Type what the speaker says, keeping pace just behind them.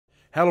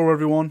Hello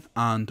everyone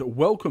and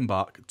welcome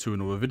back to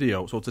another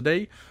video. So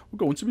today we're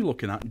going to be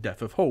looking at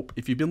Death of Hope.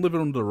 If you've been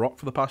living under a rock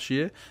for the past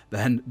year,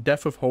 then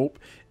Death of Hope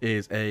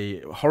is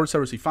a Horror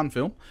Heresy fan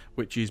film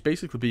which is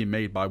basically being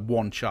made by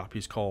one chap.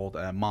 He's called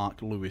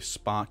Mark Lewis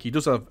Spark. He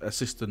does have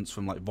assistants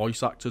from like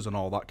voice actors and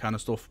all that kind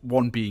of stuff,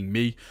 one being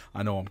me.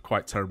 I know I'm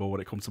quite terrible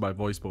when it comes to my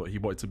voice, but he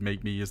wanted to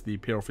make me as the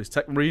Imperial Fist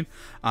Tech Marine,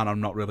 and I'm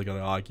not really going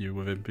to argue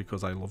with him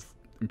because I love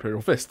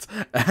Imperial Fist.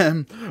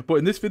 But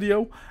in this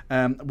video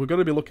we're going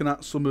to be looking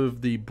at some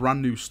of the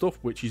brand new stuff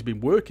which he's been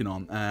working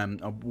on.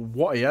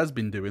 What he has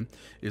been doing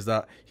is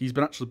that he's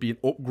been actually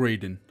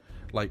upgrading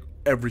like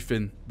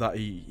everything that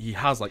he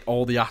has, like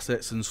all the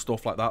assets and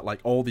stuff like that. Like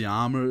all the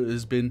armor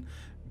has been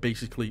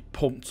basically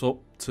pumped up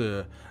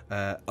to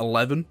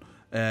 11.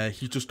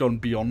 He's just gone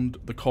beyond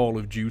the Call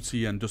of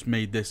Duty and just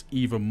made this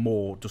even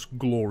more just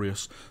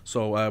glorious.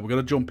 So we're going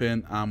to jump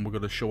in and we're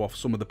going to show off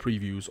some of the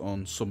previews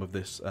on some of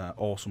this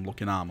awesome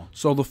looking armor.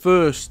 So the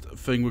first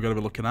thing we're going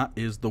to be looking at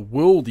is the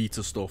World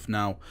Eater stuff.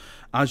 Now,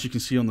 as you can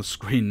see on the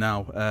screen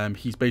now,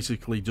 he's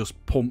basically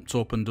just pumped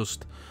up and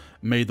just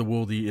made the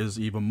World Eaters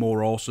even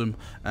more awesome.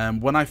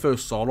 When I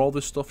first saw all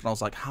this stuff, and I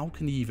was like, how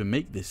can he even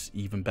make this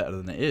even better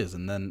than it is?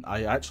 And then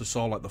I actually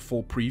saw like the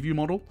full preview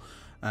model.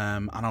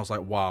 And I was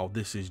like, wow,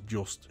 this is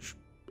just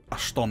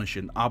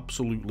astonishing,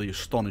 absolutely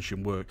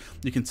astonishing work.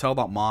 You can tell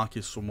that Mark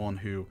is someone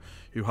who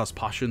has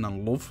passion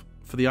and love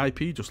for the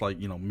IP, just like,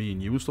 you know, me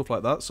and you and stuff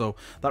like that. So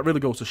that really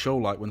goes to show,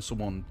 like, when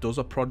someone does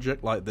a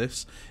project like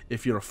this,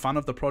 if you're a fan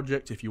of the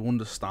project, if you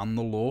understand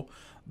the lore,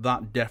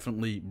 that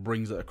definitely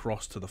brings it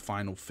across to the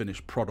final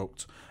finished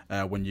product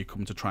when you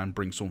come to try and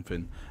bring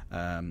something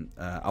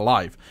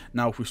alive.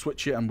 Now, if we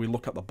switch it and we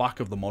look at the back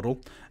of the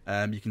model,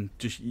 you can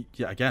just,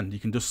 again, you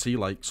can just see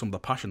like some of the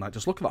passion. Like,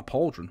 just look at that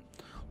pauldron.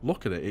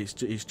 Look at it,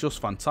 it's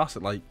just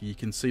fantastic. Like, you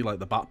can see like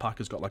the backpack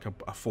has got like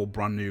a full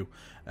brand new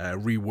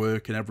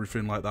rework and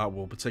everything like that.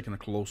 We'll be taking a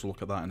closer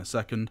look at that in a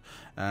second.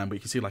 But you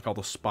can see like all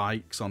the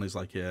spikes on his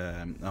like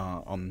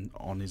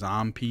on his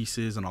arm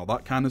pieces and all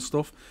that kind of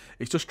stuff.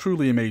 It's just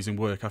truly amazing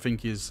work. I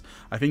think he's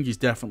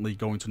definitely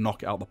going to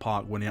knock it out the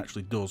park when he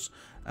actually does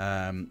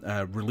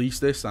release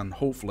this, and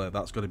hopefully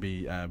that's going to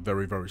be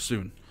very, very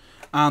soon.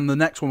 And the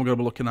next one we're going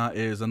to be looking at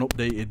is an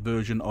updated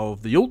version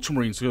of the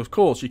Ultramarines. So of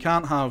course you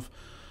can't have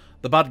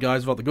the bad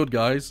guys without the good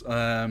guys.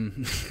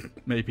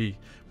 Maybe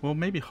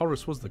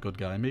Horus was the good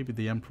guy. Maybe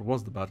the Emperor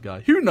was the bad guy.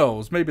 Who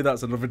knows? Maybe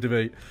that's another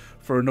debate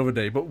for another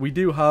day. But we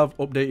do have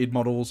updated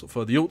models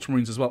for the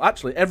Ultramarines as well.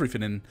 Actually,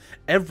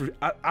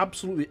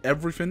 absolutely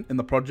everything in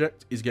the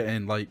project is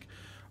getting like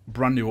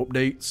brand new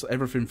updates.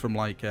 Everything from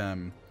like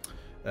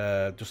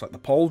just like the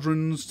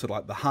pauldrons to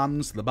like the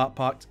hands to the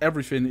backpacks.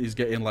 Everything is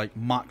getting like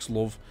max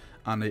love,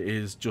 and it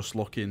is just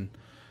looking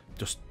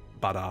just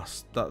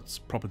badass. That's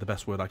probably the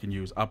best word I can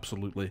use.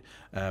 Absolutely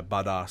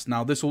badass.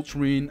 Now, this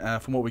Ultramarine,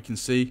 from what we can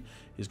see,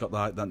 he's got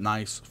that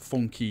nice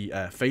funky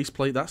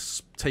faceplate.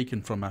 That's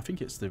taken from, I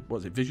think it's the, what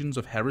is it, Visions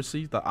of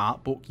Heresy, that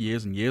art book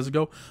years and years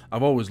ago.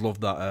 I've always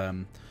loved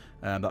that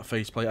that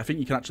faceplate. I think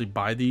you can actually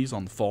buy these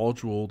on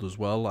Forge World as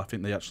well. I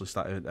think they actually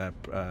started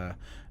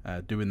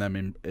doing them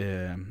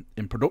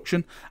in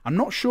production. I'm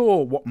not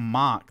sure what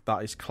mark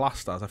that is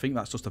classed as. I think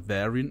that's just a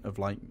variant of,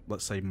 like,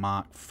 let's say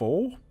Mark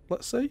IV,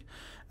 let's say.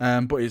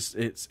 But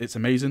it's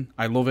amazing.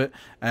 I love it.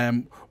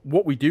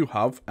 What we do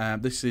have,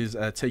 this is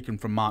taken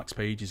from Mark's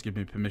page. He's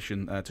given me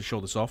permission to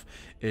show this off,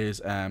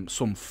 is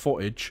some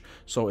footage.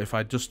 So if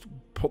I just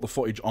put the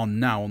footage on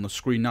now on the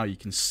screen now, you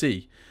can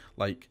see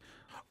like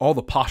all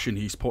the passion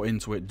he's put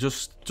into it.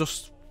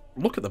 Just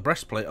look at the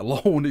breastplate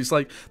alone. It's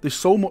like there's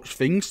so much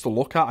things to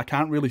look at. I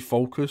can't really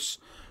focus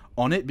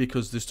on it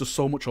because there's just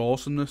so much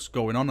awesomeness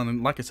going on.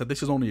 And like I said,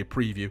 this is only a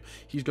preview.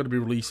 He's going to be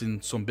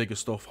releasing some bigger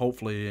stuff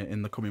hopefully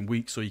in the coming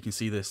weeks, so you can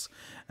see this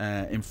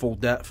in full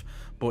depth.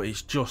 But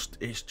it's just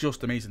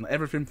amazing.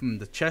 Everything from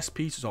the chest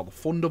pieces, all the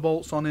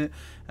thunderbolts on it,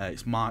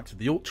 it's marked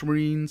the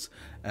Ultramarines,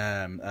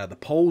 the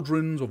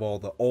pauldrons with all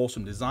the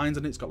awesome designs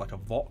in it. It's got like a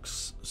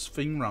Vox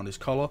thing around his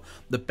collar.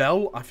 The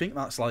belt, I think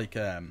that's like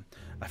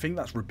I think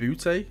that's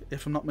Rebute,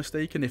 if I'm not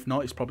mistaken. If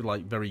not, it's probably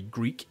like very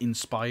Greek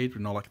inspired,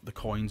 you know, like the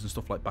coins and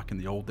stuff like back in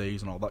the old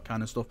days and all that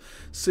kind of stuff.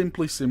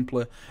 Simply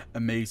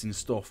amazing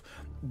stuff.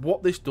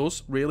 What this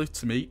does, really,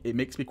 to me, it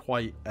makes me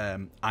quite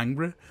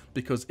angry,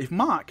 because if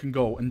Mark can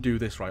go and do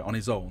this right on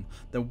his own,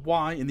 then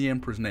why in the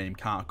Emperor's name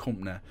can't a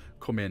company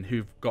come in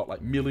who've got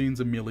like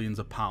millions and millions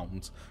of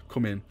pounds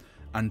come in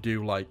and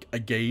do like a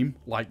game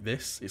like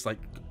this? It's like,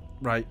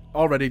 right,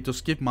 already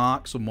just give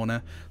Mark some money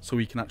so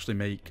he can actually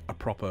make a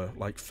proper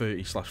like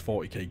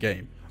 30/40k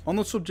game. On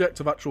the subject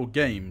of actual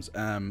games,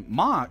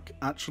 Mark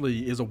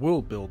actually is a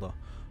world builder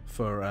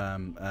for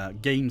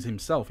games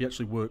himself. He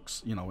actually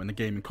works, you know, in a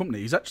gaming company.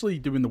 He's actually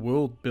doing the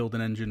world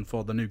building engine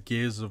for the new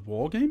Gears of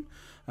War game.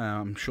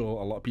 I'm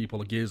sure a lot of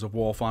people are Gears of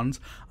War fans.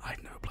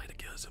 I've never played a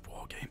Gears of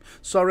War game.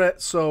 Sorry.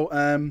 So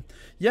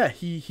yeah,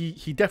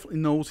 he definitely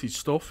knows his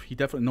stuff. He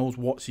definitely knows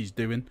what he's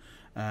doing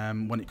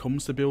when it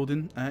comes to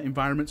building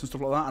environments and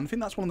stuff like that. And I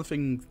think that's one of the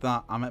things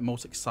that I'm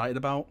most excited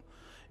about,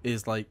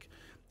 is like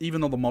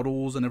even though the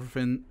models and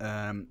everything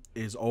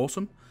is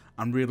awesome,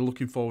 I'm really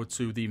looking forward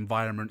to the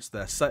environments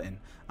they're setting.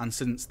 And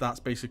since that's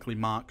basically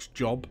Mark's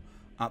job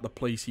at the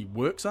place he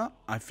works at,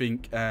 I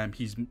think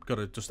he's got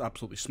to just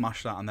absolutely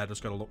smash that, and they're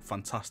just going to look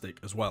fantastic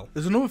as well.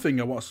 There's another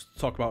thing I want to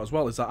talk about as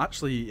well, is that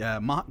actually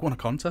Mark won a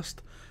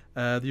contest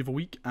the other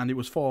week, and it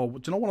was for, do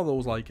you know, one of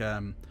those like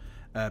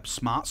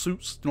smart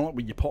suits, you know,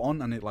 what you put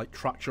on and it like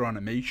tracks your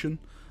animation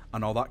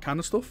and all that kind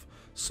of stuff.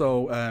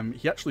 So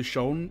he actually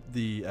shown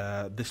the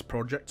this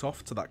project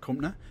off to that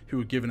company who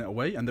were giving it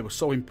away, and they were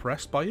so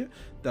impressed by it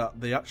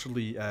that they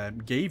actually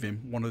gave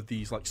him one of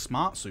these like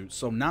smart suits.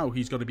 So now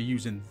he's got to be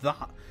using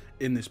that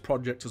in this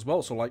project as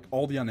well. So like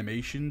all the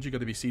animations you're going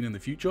to be seeing in the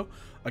future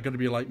are going to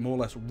be like more or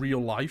less real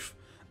life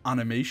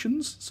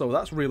animations. So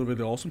that's really,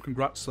 really awesome.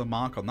 Congrats to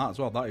Mark on that as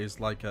well. That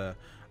is like a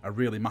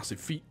really massive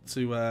feat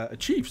to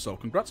achieve, so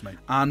congrats, mate.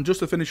 And just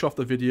to finish off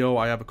the video,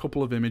 I have a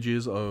couple of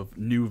images of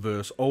new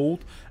versus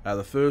old.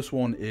 The first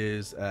one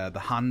is the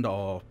hand,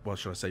 or what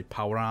should I say,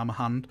 power armor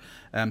hand.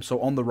 So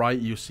on the right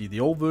you'll see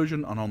the old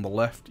version, and on the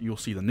left you'll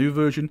see the new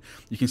version.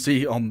 You can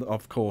see on,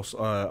 of course,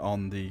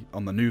 on the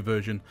new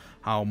version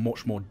how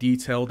much more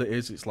detailed it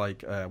is. It's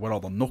like where all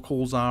the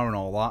knuckles are and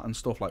all that and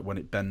stuff, like when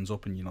it bends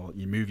up and you know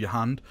you move your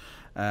hand.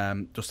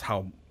 Just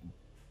how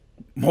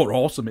more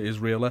awesome it is,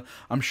 really.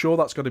 I'm sure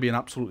that's going to be an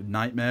absolute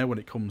nightmare when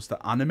it comes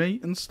to anime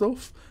and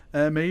stuff,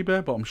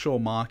 maybe, but I'm sure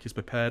Mark is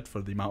prepared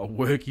for the amount of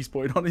work he's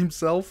putting on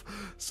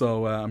himself,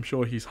 so I'm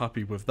sure he's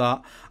happy with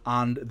that.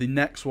 And the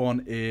next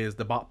one is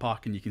the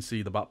backpack, and you can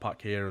see the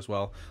backpack here as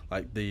well,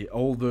 like the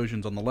old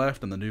version's on the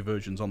left and the new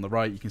version's on the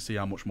right. You can see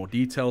how much more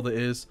detailed it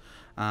is,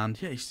 and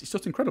yeah, it's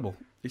just incredible.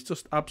 It's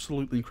just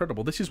absolutely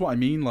incredible. This is what I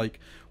mean, like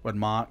when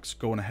Mark's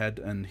going ahead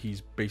and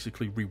he's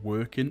basically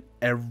reworking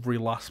every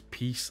last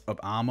piece of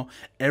armor.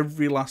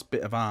 Every last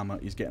bit of armor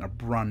is getting a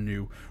brand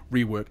new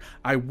rework.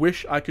 I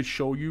wish I could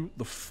show you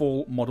the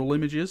full model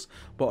images,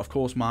 but of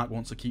course Mark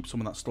wants to keep some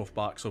of that stuff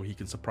back so he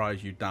can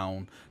surprise you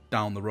down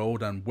the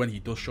road. And when he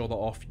does show that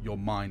off, your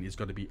mind is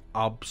going to be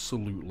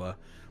absolutely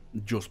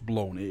just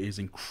blown. It is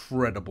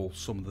incredible,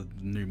 some of the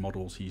new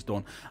models he's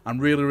done. I'm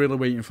really, really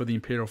waiting for the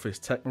Imperial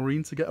Fist Tech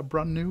Marine to get a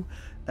brand new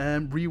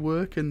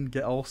rework and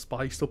get all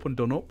spiced up and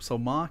done up. So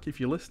Mark, if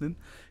you're listening,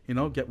 you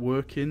know, get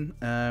working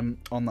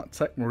on that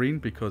Tech Marine,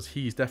 because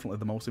he's definitely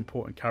the most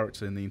important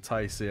character in the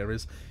entire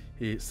series.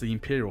 It's the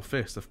Imperial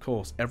Fist, of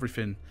course.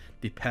 Everything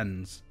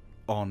depends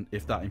on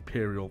if that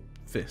Imperial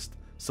Fist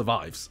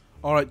survives.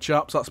 Alright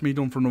chaps, that's me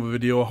done for another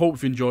video. I hope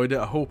you've enjoyed it.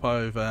 I hope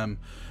I've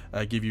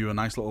give you a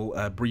nice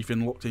little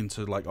briefing looked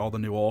into like all the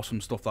new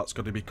awesome stuff that's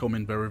going to be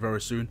coming very, very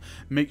soon.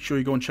 Make sure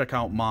you go and check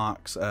out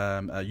Mark's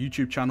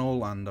YouTube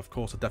channel, and of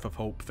course the Death of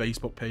Hope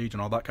Facebook page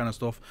and all that kind of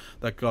stuff.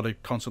 They've got to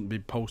constantly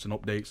be posting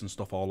updates and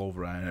stuff all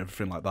over and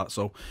everything like that.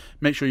 So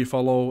make sure you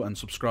follow and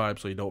subscribe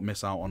so you don't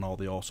miss out on all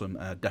the awesome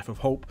Death of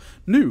Hope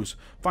news.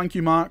 Thank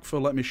you, Mark, for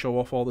letting me show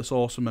off all this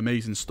awesome,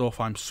 amazing stuff.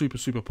 I'm super,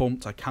 super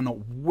pumped. I cannot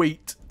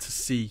wait to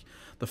see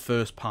the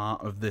first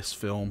part of this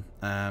film.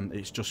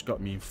 It's just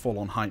got me in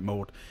full-on hype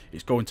mode.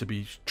 It's going to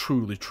be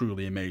truly,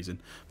 truly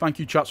amazing. Thank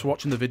you, chaps, for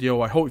watching the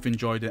video. I hope you've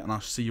enjoyed it, and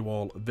I'll see you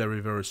all very,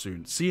 very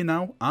soon. See you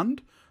now,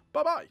 and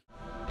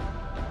bye-bye.